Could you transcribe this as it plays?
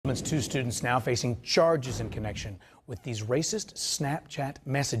announcements. 2 students now facing charges in connection with these racist Snapchat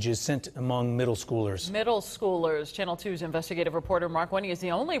messages sent among middle schoolers. Channel 2's investigative reporter Mark Winnie is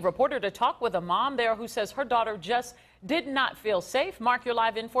the only reporter to talk with a mom there who says her daughter just did not feel safe. Mark, you're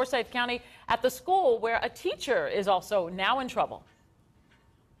live in Forsyth County at the school where a teacher is also now in trouble.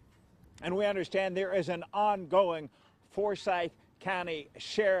 And we understand there is an ongoing Forsyth County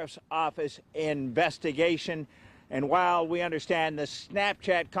Sheriff's Office investigation. And while we understand the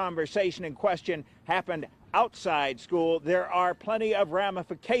Snapchat conversation in question happened outside school, there are plenty of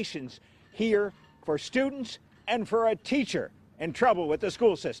ramifications here for students and for a teacher in trouble with the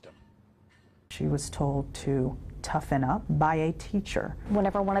school system. She was told to toughen up by a teacher.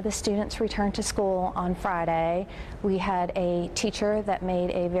 Whenever one of the students returned to school on Friday, we had a teacher that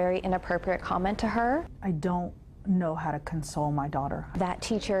made a very inappropriate comment to her. I don't know how to console my daughter. That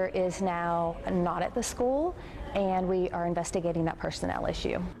teacher is now not at the school, and we are investigating that personnel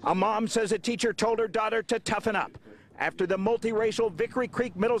issue. A mom says a teacher told her daughter to toughen up after the multiracial Vickery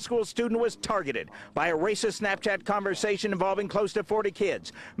Creek Middle School student was targeted by a racist Snapchat conversation involving close to 40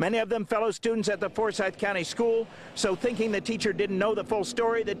 kids, many of them fellow students at the Forsyth County School. So thinking the teacher didn't know the full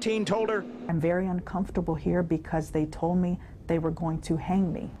story, the teen told her, I'm very uncomfortable here because they told me they were going to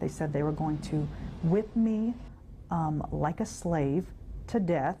hang me. They said they were going to whip me like a slave to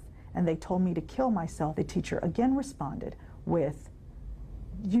death, and they told me to kill myself. The teacher again responded with,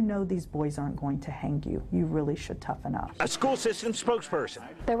 you know these boys aren't going to hang you. You really should toughen up. A school system spokesperson.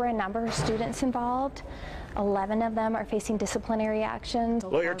 There were a number of students involved. 11 of them are facing disciplinary actions.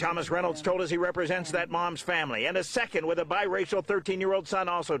 Lawyer Thomas Reynolds told us he represents that mom's family, and a second with a biracial 13-year-old son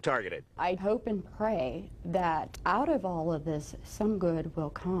also targeted. I hope and pray that out of all of this, some good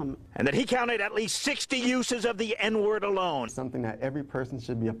will come. And that he counted at least 60 uses of the N-word alone. Something that every person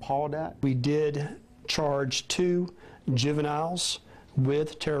should be appalled at. We did charge 2 juveniles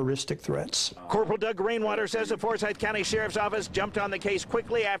with terroristic threats. Corporal Doug Rainwater says the Forsyth County Sheriff's Office jumped on the case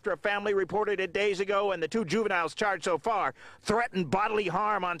quickly after a family reported it days ago, and the 2 juveniles charged so far threatened bodily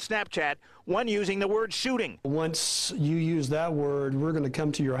harm on Snapchat, one using the word shooting. Once you use that word, we're going to come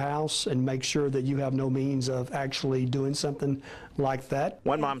to your house and make sure that you have no means of actually doing something like that.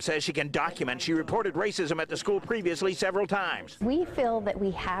 One mom says she can document she reported racism at the school previously several times. We feel that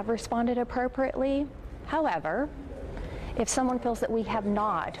we have responded appropriately. However, if someone feels that we have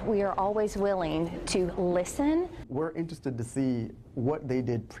not, we are always willing to listen. We're interested to see what they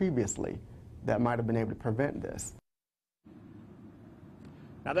did previously that might have been able to prevent this.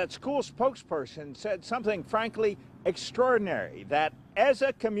 Now, that school spokesperson said something frankly extraordinary, that as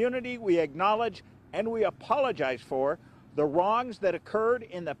a community we acknowledge and we apologize for the wrongs that occurred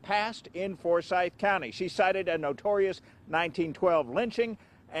in the past in Forsyth County. She cited a notorious 1912 lynching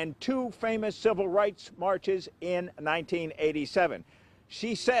and 2 famous civil rights marches in 1987.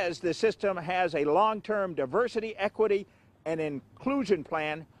 She says the system has a long-term diversity, equity, and inclusion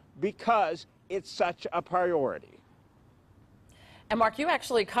plan because it's such a priority. And Mark, you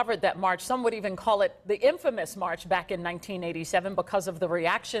actually covered that march. Some would even call it the infamous march back in 1987 because of the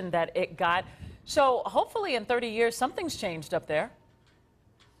reaction that it got. So hopefully in 30 years, something's changed up there.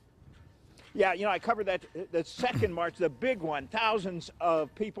 Yeah, you know, I covered that, the second march, the big one, thousands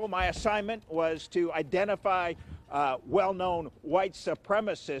of people. My assignment was to identify well-known white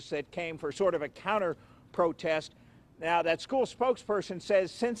supremacists that came for sort of a counter-protest. Now, that school spokesperson says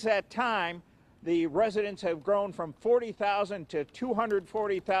since that time, the residents have grown from 40,000 to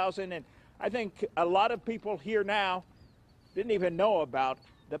 240,000, and I think a lot of people here now didn't even know about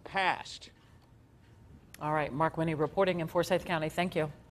the past. All right, Mark Winnie reporting in Forsyth County. Thank you.